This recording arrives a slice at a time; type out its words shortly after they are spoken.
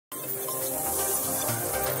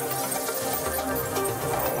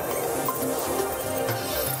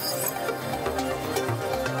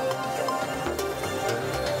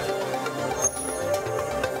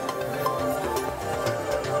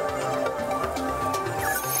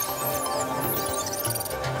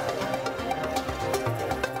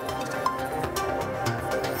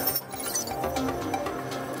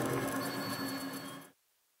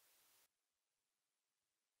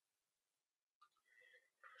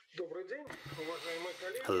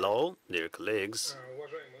Hello, dear colleagues,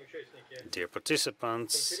 dear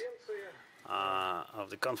participants of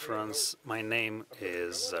the conference. My name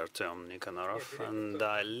is Artem Nikonorov, and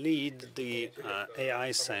I lead the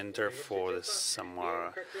AI Center for the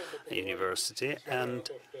Samara University. And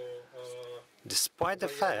despite the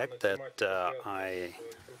fact that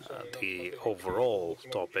the overall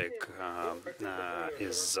topic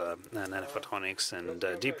is nanophotonics and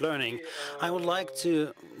deep learning, I would like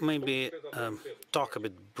to maybe talk a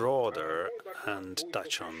bit broader and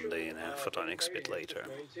touch on the nanophotonics a bit later.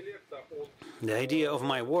 The idea of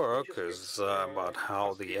my work is about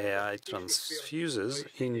how the AI transfuses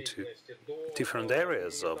into different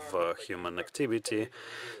areas of human activity,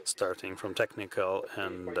 starting from technical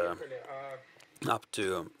and up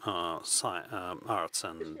to arts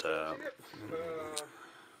and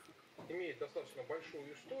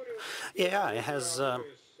AI has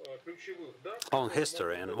own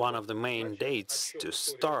history, and one of the main dates to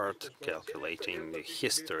start calculating the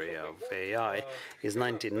history of AI is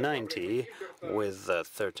 1990 with the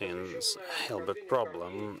 13th Hilbert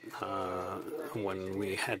problem, when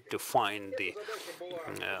we had to find the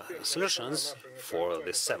solutions for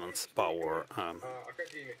the 7th power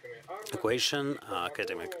equation.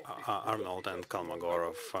 Academic Arnold and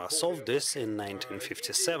Kolmogorov solved this in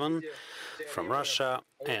 1957 from Russia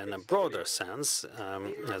in a broader sense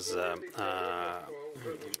as a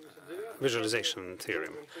visualization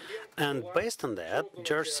theorem. And based on that,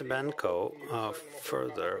 George Sebenko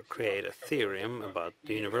further created a theorem about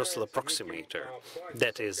the universal approximator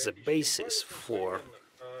that is the basis for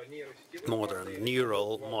modern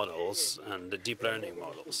neural models and the deep learning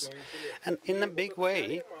models, and in a big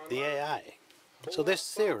way the AI. So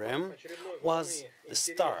this theorem was the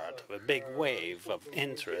start of a big wave of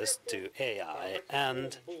interest to AI,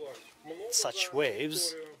 and such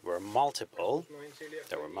waves were multiple.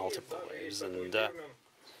 There were multiple waves, and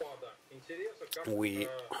we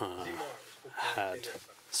had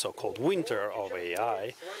so-called winter of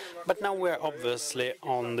AI, but now we're obviously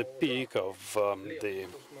on the peak of the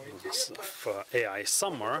AI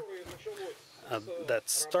summer that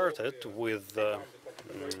started with the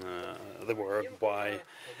work by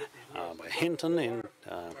Hinton in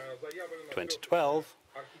 2012,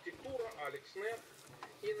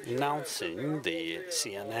 announcing the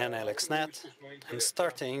CNN AlexNet, and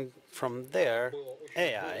starting from there,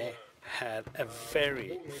 AI had a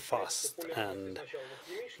very fast and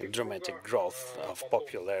dramatic growth of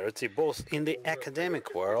popularity, both in the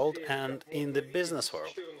academic world and in the business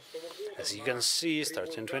world. As you can see,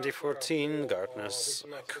 starting in 2014, Gartner's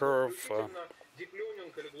curve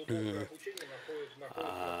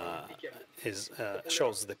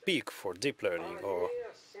shows the peak for deep learning or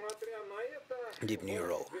deep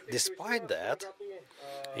neural. Despite that,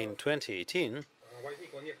 in 2018,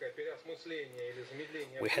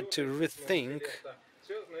 we had to rethink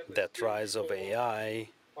that rise of AI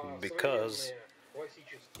because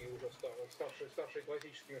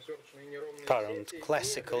current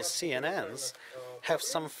classical CNNs have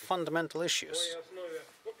some fundamental issues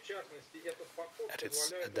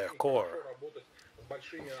at their core.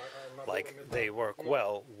 Like, they work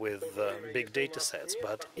well with big data sets,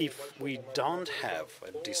 but if we don't have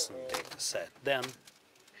a decent data set, then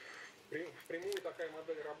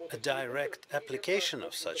a direct application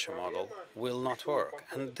of such a model will not work.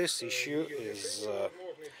 And this issue is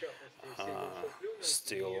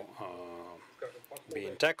still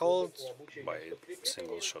being tackled by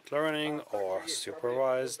single-shot learning or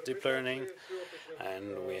supervised deep learning,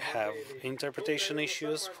 and we have interpretation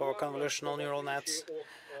issues for convolutional neural nets.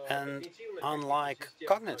 And unlike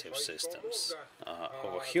cognitive systems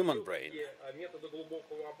of a human brain,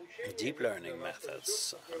 deep learning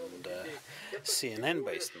methods and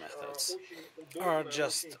CNN-based methods are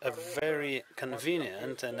just a very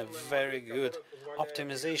convenient and a very good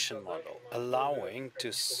optimization model, allowing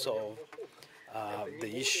to solve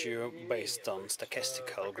the issue based on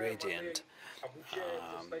stochastical gradient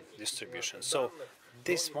distribution. So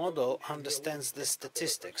this model understands the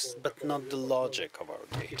statistics, but not the logic of our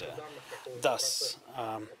data, thus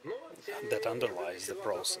that underlies the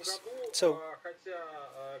process. So,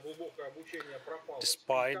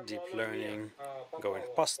 despite deep learning going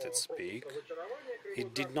past its peak,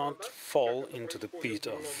 it did not fall into the pit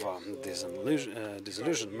of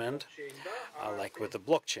disillusionment like with the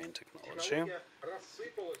blockchain technology.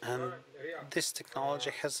 And this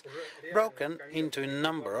technology has broken into a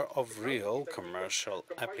number of real commercial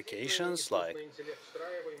applications like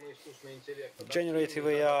generative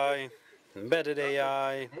AI, embedded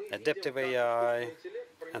AI, adaptive AI,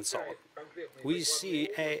 and so on. We see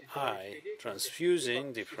AI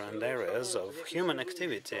transfusing different areas of human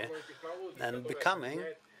activity and becoming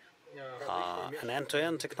an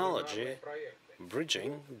end-to-end technology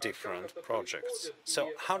bridging different projects. So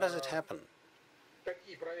how does it happen?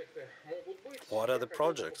 What are the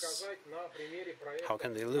projects? How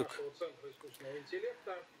can they look?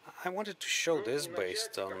 I wanted to show this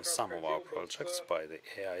based on some of our projects by the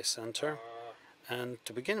AI Center. And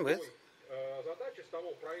to begin with,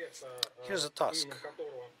 here's a task.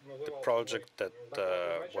 The project that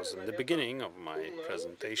was in the beginning of my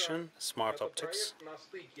presentation, Smart Optics,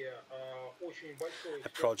 a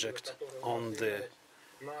project on the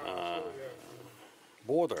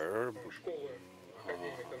border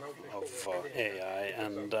of AI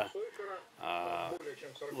and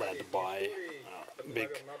led by a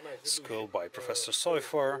big school by Professor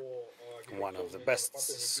Soifer, one of the best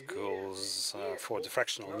schools for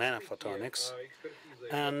diffractional nanophotonics,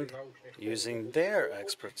 and using their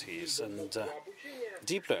expertise and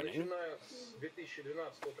deep learning,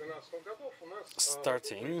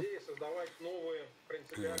 starting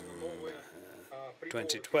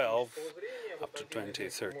 2012 up to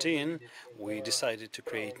 2013, we decided to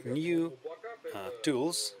create new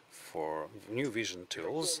tools for new vision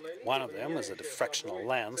tools. One of them is a diffractional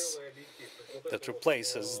lens that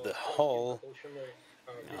replaces the whole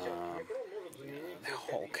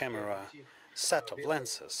camera set of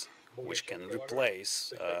lenses, which can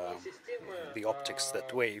replace the optics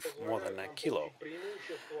that weigh more than a kilo.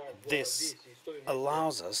 This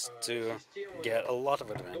allows us to get a lot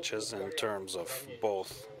of advantages in terms of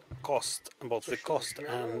both the cost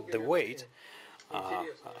and the weight,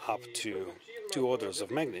 up to 2 orders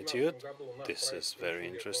of magnitude. This is very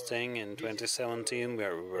interesting. In 2017, we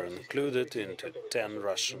were included into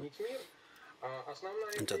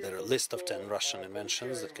the list of 10 Russian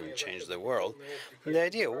inventions that can change the world. And the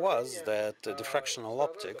idea was that diffractional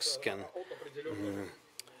optics can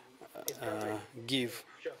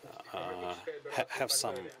have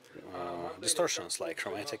some distortions like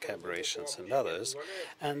chromatic aberrations and others,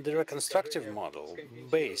 and the reconstructive model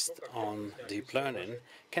based on deep learning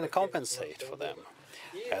can compensate for them,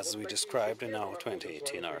 as we described in our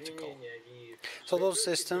 2018 article. So those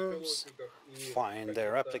systems find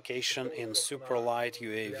their application in superlight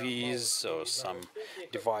UAVs or some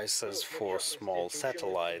devices for small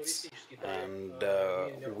satellites, and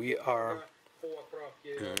we are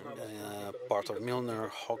part of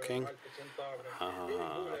Milner-Hawking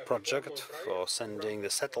project for sending the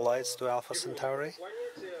satellites to Alpha Centauri,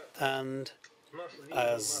 and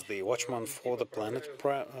as the Watchman for the Planet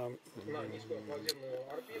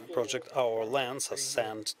project, our lens is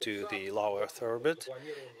sent to the low Earth orbit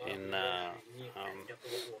in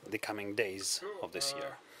the coming days of this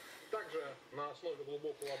year.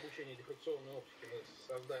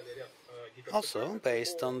 Also,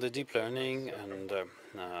 based on the deep learning and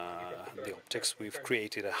the optics, we've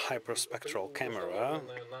created a hyperspectral camera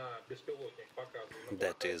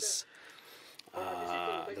that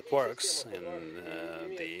works in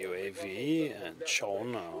the UAV and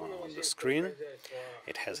shown on the screen.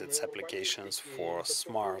 It has its applications for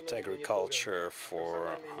smart agriculture,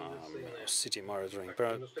 for city monitoring,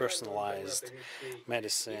 personalized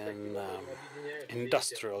medicine,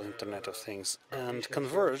 industrial Internet of Things, and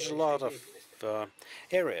converge a lot of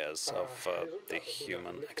areas of the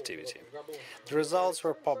human activity. The results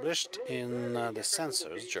were published in the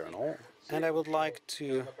Sensors journal, and I would like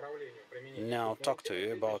to now talk to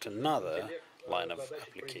you about another line of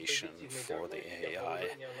application for the AI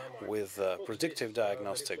with predictive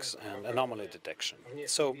diagnostics and anomaly detection.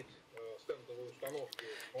 So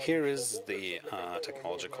here is the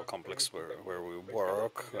technological complex where we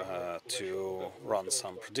work to run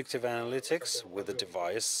some predictive analytics with a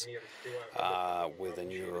device, with a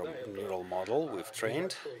neural model we've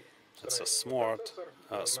trained. It's a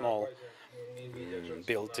small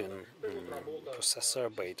built-in processor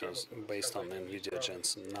based on NVIDIA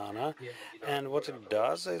Jensen Nano, and what it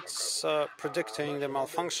does, it's predicting the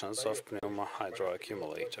malfunctions of pneumo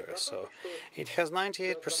hydroaccumulators. So it has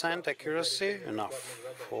 98% accuracy, enough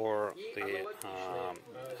for the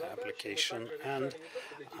application, and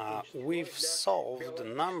we've solved a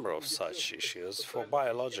number of such issues for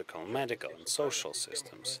biological, medical, and social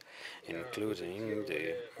systems, including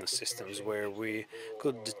the systems where we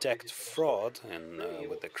could detect fraud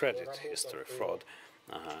with the credit history fraud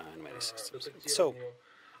in many systems. So,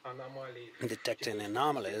 detecting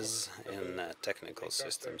anomalies in technical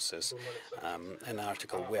systems is an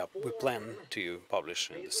article we plan to publish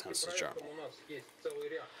in the Sensors journal.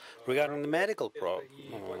 Regarding the medical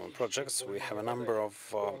projects, we have a number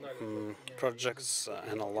of projects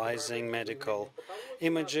analyzing medical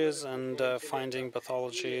images and finding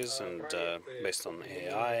pathologies, and based on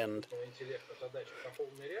AI, and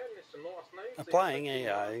applying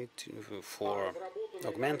AI for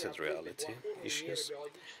augmented reality issues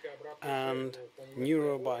and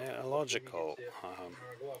neurobiological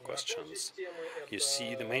questions. You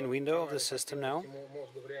see the main window of the system now,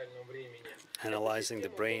 analyzing the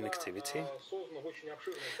brain activity.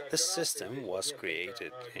 This system was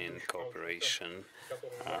created in cooperation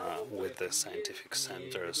with the scientific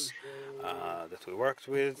centers that we worked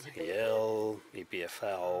with, Yale,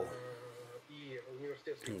 EPFL,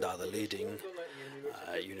 and other leading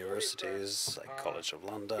universities like College of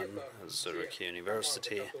London, Zurich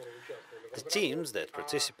University, the teams that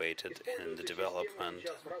participated in the development.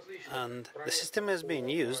 And the system has been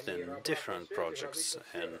used in different projects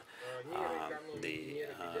in the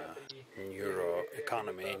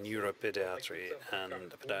neuroeconomy, neuropediatry,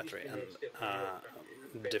 and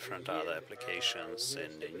different other applications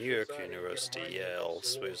in New York University, Yale,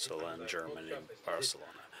 Switzerland, Germany,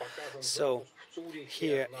 Barcelona. So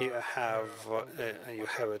here you have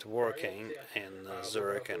it working in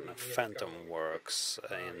Zurich, and Phantom works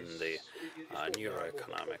in the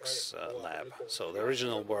neuroeconomics lab. So the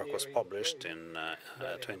original work was published in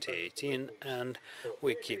 2018, and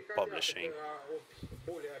we keep publishing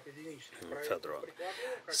further on.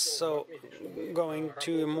 So going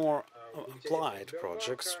to more applied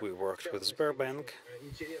projects, we worked with Sberbank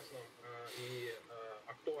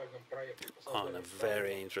on a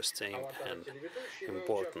very interesting and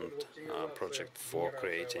important project for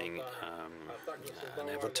creating an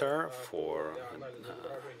avatar for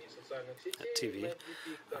a TV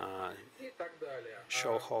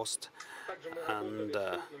show host, and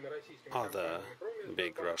other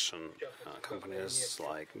big Russian companies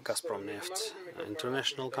like Gazprom Neft,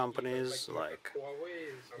 international companies like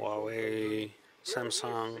Huawei,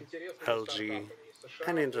 Samsung, LG,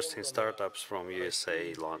 and interesting startups from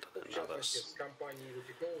USA, London, and others,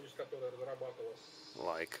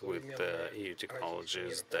 like with EU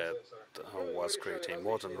Technologies that was creating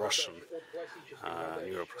modern Russian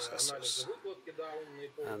neuroprocessors.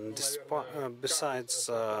 And besides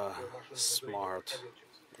smart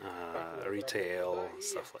retail,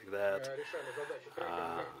 stuff like that,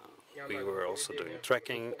 we were also doing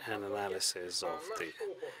tracking and analysis of the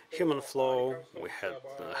human flow. We have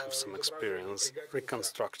some experience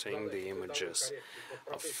reconstructing the images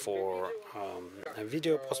for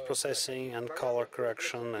video post-processing and color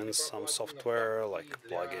correction, and some software like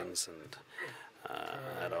plugins and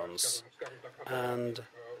add-ons, and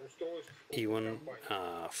even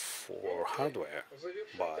for hardware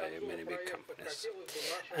by many big companies.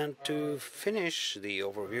 And to finish the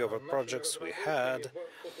overview of our projects we had,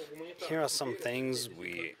 here are some things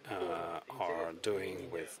we are doing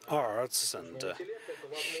with arts, and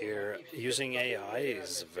here using AI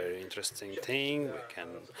is a very interesting thing. We can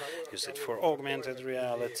use it for augmented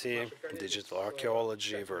reality, digital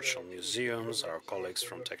archaeology, virtual museums. Our colleagues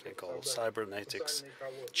from Technical Cybernetics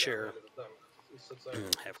chair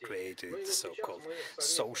have created the so-called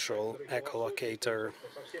social echolocator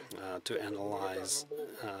to analyze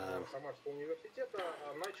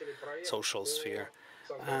social sphere,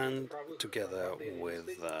 and together with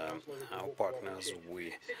our partners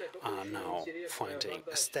we are now finding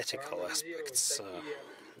aesthetical aspects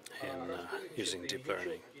in using deep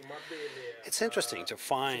learning. It's interesting to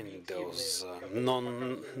find those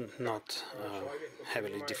not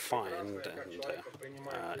heavily defined and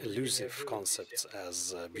elusive concepts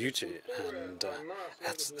as beauty and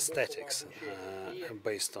aesthetics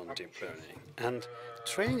based on deep learning, and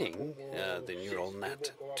training the neural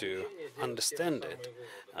net to understand it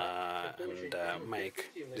and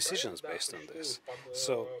make decisions based on this.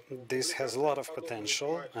 So this has a lot of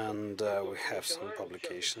potential, and we have some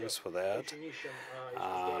publications for that.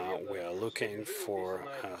 We are looking for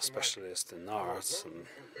specialists in arts and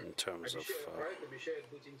in terms of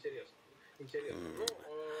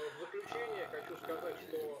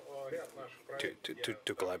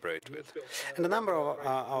to collaborate with. And a number of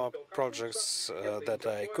our projects that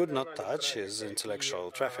I could not touch is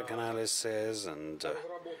intellectual traffic analysis and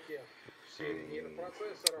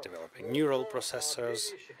developing neural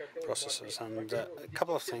processors, and a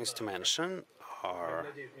couple of things to mention are,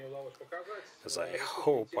 as I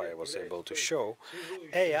hope I was able to show,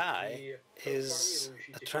 AI is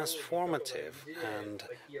a transformative and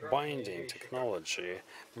binding technology,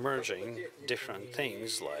 merging different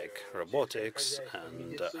things like robotics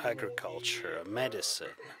and agriculture,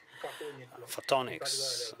 medicine,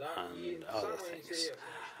 photonics, and other things.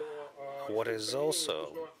 What is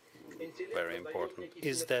also very important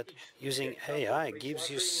is that using AI gives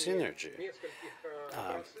you synergy.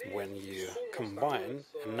 when you combine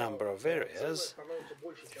a number of areas,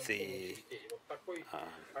 the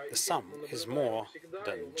sum is more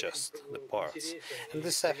than just the parts. And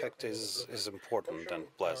this effect is important and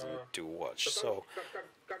pleasant to watch. So,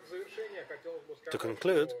 to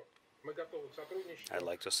conclude, I'd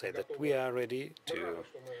like to say that we are ready to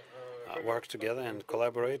work together and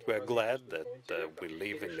collaborate. We're glad that we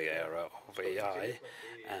live in the era of AI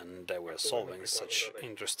and we're solving such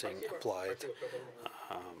interesting applied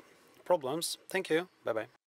problems. Thank you. Bye-bye.